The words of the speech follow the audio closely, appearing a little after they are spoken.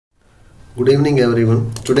Good evening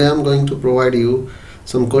everyone. Today I am going to provide you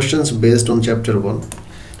some questions based on chapter 1.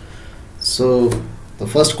 So the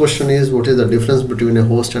first question is, what is the difference between a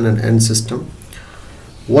host and an end system?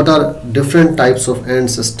 What are different types of end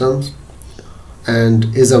systems?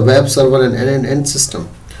 And is a web server an end system?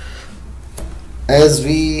 As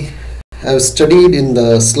we have studied in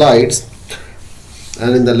the slides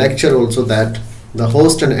and in the lecture also, that the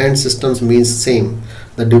host and end systems means same.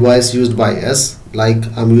 The device used by us, like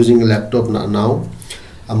I'm using a laptop now,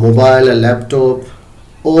 a mobile, a laptop,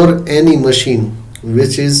 or any machine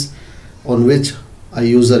which is on which a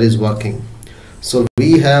user is working. So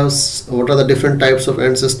we have, what are the different types of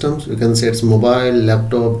end systems? You can say it's mobile,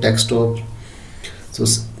 laptop, desktop. So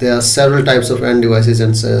there are several types of end devices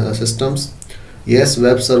and systems. Yes,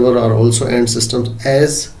 web server are also end systems,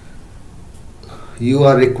 as you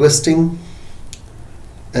are requesting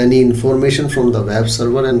any information from the web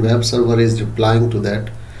server and web server is replying to that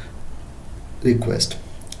request.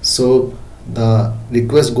 So the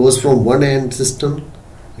request goes from one end system,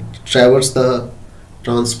 traverses the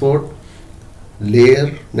transport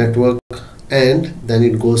layer network, and then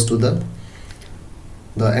it goes to the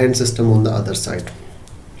end system on the other side.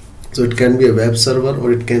 So it can be a web server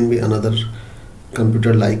or it can be another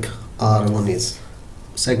computer like our one is.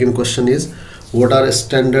 Second question is, what are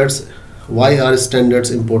standards? Why are standards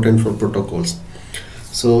important for protocols?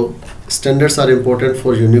 So standards are important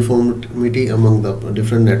for uniformity among the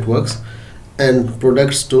different networks and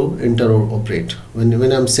products to interoperate.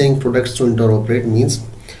 When I'm saying products to interoperate, means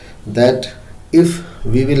that if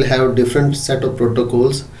we will have different set of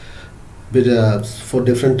protocols with, for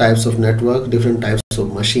different types of network, different types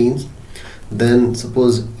of machines, then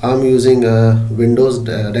suppose I'm using a Windows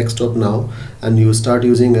desktop now and you start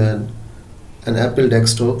using an Apple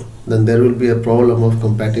desktop, then there will be a problem of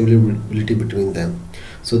compatibility between them.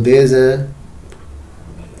 So there is a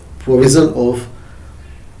provision of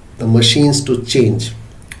the machines to change.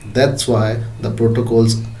 That's why the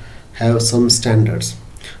protocols have some standards.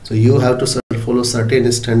 So you have to follow certain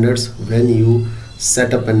standards when you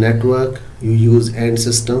set up a network, you use end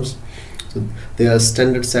systems. So there are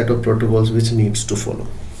standard set of protocols which needs to follow.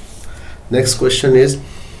 Next question is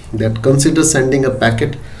that consider sending a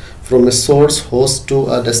packet from a source host to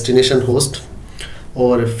a destination host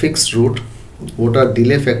or a fixed route. What are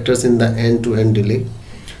delay factors in the end-to-end delay?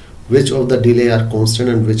 Which of the delay are constant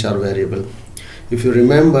and which are variable? If you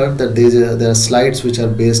remember that there are slides which are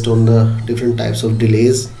based on the different types of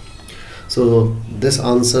delays. So this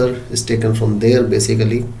answer is taken from there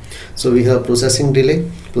basically. So we have processing delay.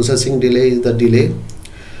 Processing delay is the delay,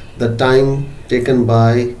 the time taken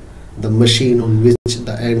by the machine on which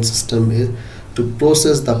the end system is to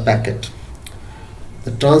process the packet.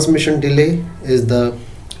 The transmission delay is the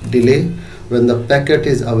delay when the packet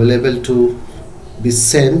is available to be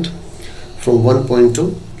sent from one point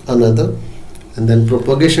to another, and then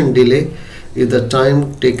propagation delay is the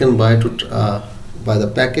time taken by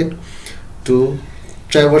the packet to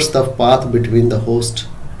traverse the path between the host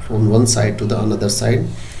from one side to the another side.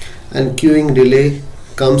 And queuing delay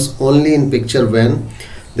comes only in picture when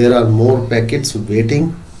there are more packets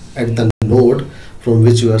waiting at the node from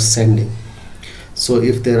which you are sending. So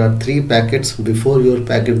if there are 3 packets before your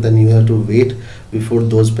packet, then you have to wait before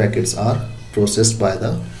those packets are processed by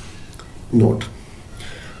the node.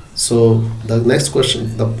 So the next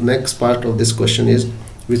question, the next part of this question is,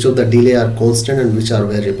 which of the delay are constant and which are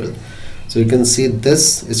variable? So you can see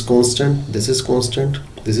this is constant, this is constant,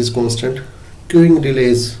 this is constant. Queuing delay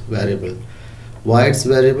is variable. Why it's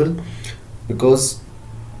variable? Because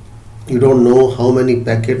you don't know how many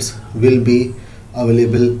packets will be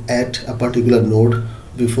available at a particular node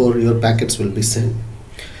before your packets will be sent.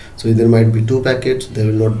 So there might be 2 packets, there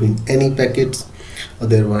will not be any packets, or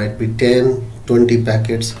there might be 10, 20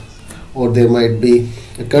 packets, or there might be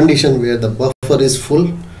a condition where the buffer is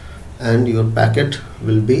full and your packet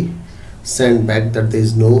will be sent back that there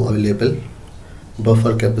is no available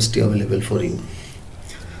buffer capacity available for you.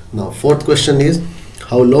 Now fourth question is,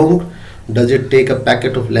 how long does it take a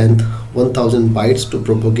packet of length 1000 bytes to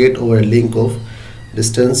propagate over a link of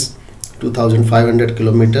distance 2500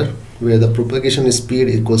 km, where the propagation speed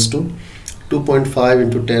equals to 2.5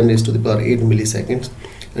 into 10 raised to the power 8 milliseconds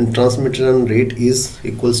and transmission rate is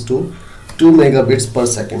equals to 2 megabits per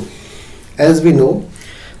second. As we know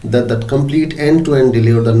that the complete end-to-end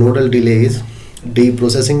delay or the nodal delay is D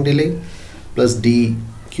processing delay plus D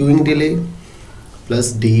queuing delay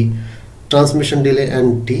plus D transmission delay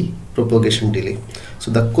and D propagation delay.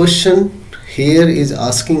 So the question here is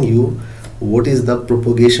asking you what is the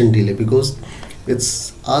propagation delay, because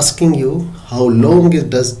it's asking you how long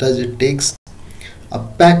does it takes a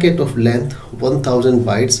packet of length 1000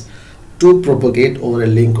 bytes to propagate over a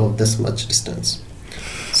link of this much distance.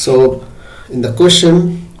 So in the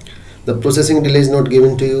question, the processing delay is not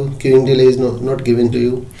given to you, queuing delay is not given to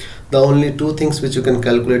you. The only two things which you can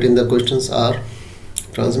calculate in the questions are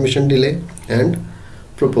transmission delay and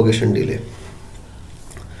propagation delay.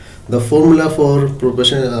 The formula for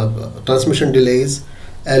transmission delay is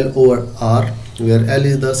L over R, where L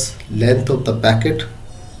is the length of the packet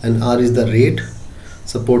and R is the rate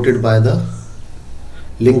supported by the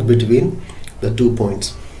link between the 2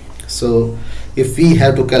 points. So if we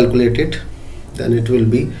have to calculate it, then it will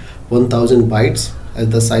be 1000 bytes, as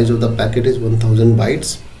the size of the packet is 1000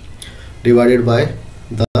 bytes, divided by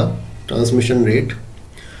the transmission rate.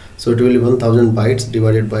 So it will be 1000 bytes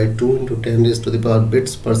divided by 2 into 10 raised to the power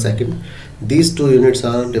bits per second. These two units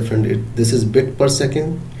are different. This is bit per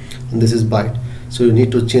second and this is byte. So you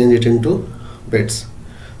need to change it into bits.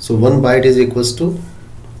 So 1 byte is equals to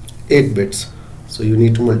 8 bits. So you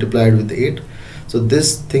need to multiply it with 8. So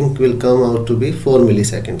this thing will come out to be 4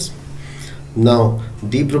 milliseconds. Now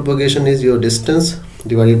depropagation is your distance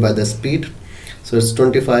divided by the speed. So it's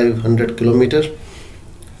 2500 kilometer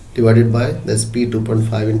divided by the speed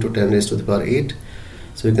 2.5 into 10 raised to the power 8.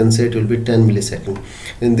 So you can say it will be 10 milliseconds.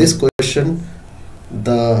 In this question,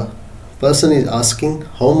 the person is asking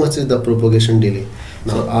how much is the propagation delay.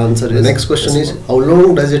 Now answer is, next question is, how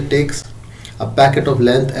long does it take a packet of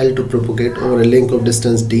length L to propagate over a link of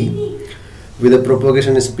distance D with a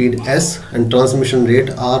propagation speed S and transmission rate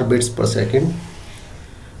R bits per second?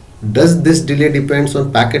 Does this delay depends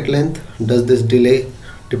on packet length? Does this delay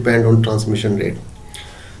depend on transmission rate?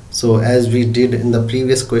 So as we did in the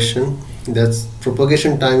previous question, that's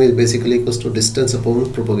propagation time is basically equals to distance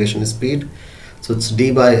upon propagation speed. So it's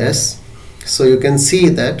D by S. So you can see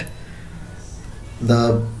that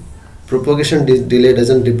the propagation delay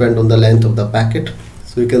doesn't depend on the length of the packet.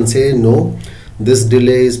 So you can say no, this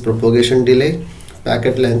delay is propagation delay,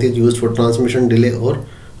 packet length is used for transmission delay, or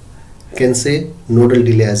can say nodal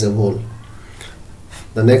delay as a whole.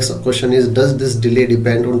 The next question is, does this delay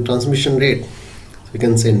depend on transmission rate? So we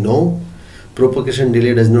can say no, propagation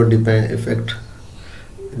delay does not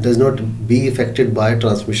be affected by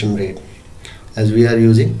transmission rate, as we are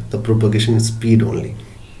using the propagation speed only.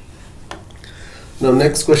 Now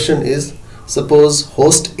next question is, suppose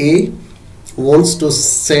host A wants to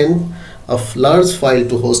send a large file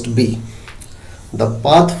to host B. The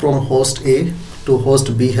path from host A to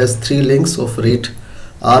host B has 3 links of rate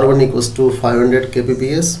R1 equals to 500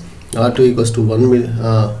 kbps, R2 equals to 1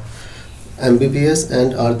 Mbps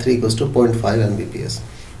and R3 equals to 0.5 Mbps.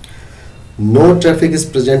 No traffic is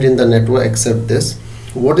present in the network except this.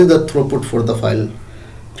 What is the throughput for the file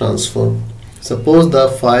transfer? Suppose the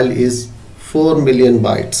file is 4 million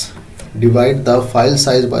bytes. Divide the file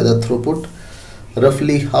size by the throughput.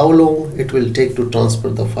 Roughly how long it will take to transfer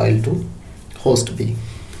the file to host B.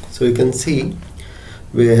 So you can see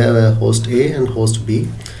we have a host A and host B,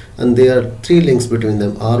 and there are 3 links between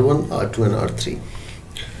them, R1, R2 and R3.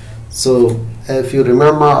 So if you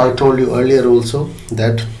remember, I told you earlier also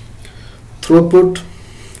that throughput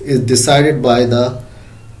is decided by the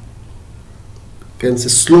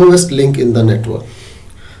slowest link in the network.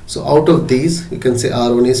 So out of these, you can say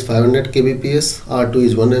R1 is 500 kbps, R2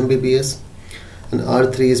 is 1 Mbps and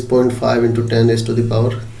R3 is 0.5 into 10 raised to the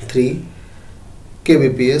power 3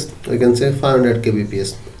 kbps. You can say 500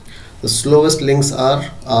 kbps. The slowest links are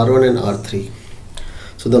R1 and R3.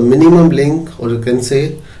 So the minimum link, or you can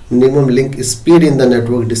say minimum link speed in the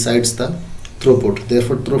network, decides the throughput.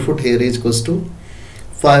 Therefore throughput here is equals to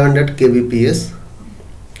 500 kbps.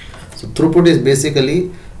 So throughput is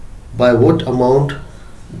basically by what amount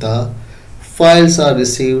the files are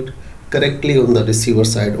received correctly on the receiver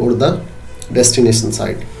side or the destination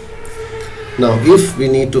side. Now if we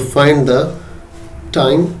need to find the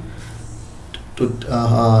time to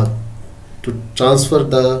transfer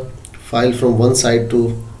the file from one side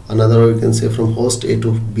to another, or you can say from host A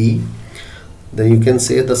to B, then you can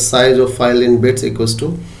say the size of file in bits equals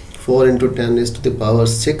to 4 into 10 raised to the power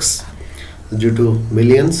 6 due to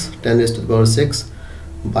millions, 10 raised to the power 6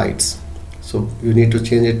 bytes. So you need to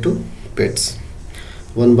change it to bits.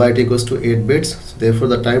 1 byte equals to 8 bits. So therefore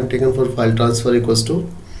the time taken for file transfer equals to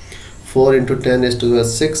 4 into 10 raised to the power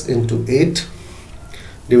 6 into 8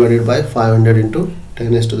 divided by 500 into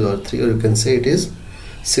 10 raised to the power 3, or you can say it is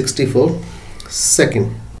 64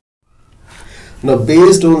 seconds. Now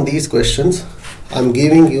based on these questions, I am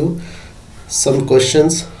giving you some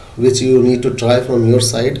questions which you need to try from your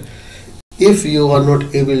side. If you are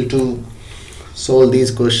not able to solve these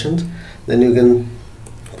questions, then you can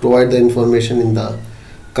provide the information in the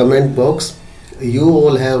comment box. You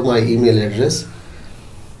all have my email address,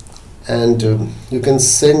 and you can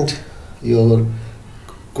send your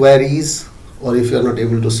queries, or if you are not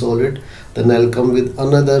able to solve it, then I'll come with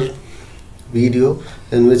another video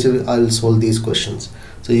in which I'll solve these questions.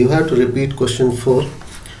 So you have to repeat question 4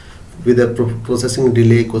 with a processing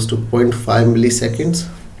delay equals to 0.5 milliseconds,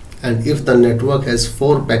 and if the network has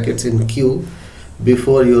 4 packets in queue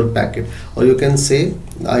before your packet, or you can say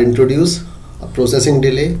I introduce a processing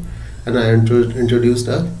delay and I introduced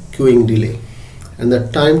a queuing delay, and the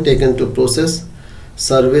time taken to process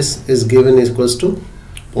service is given equals to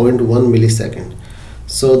 0.1 millisecond.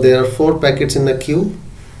 So there are 4 packets in the queue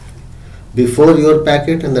before your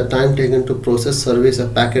packet, and the time taken to process service a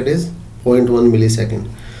packet is 0.1 millisecond.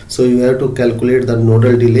 So you have to calculate the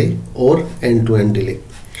nodal delay or end-to-end delay.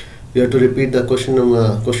 You have to repeat the question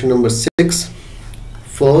number 6.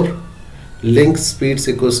 For link speeds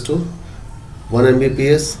equals to 1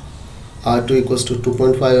 Mbps, R2 equals to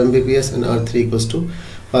 2.5 Mbps, and R3 equals to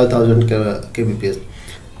 5000 kbps.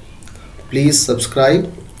 Please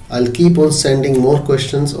subscribe. I'll keep on sending more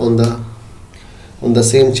questions on the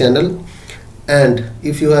same channel, and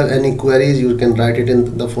if you have any queries, you can write it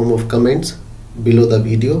in the form of comments below the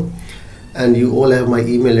video, and you all have my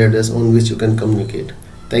email address on which you can communicate.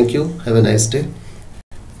 Thank you. Have a nice day.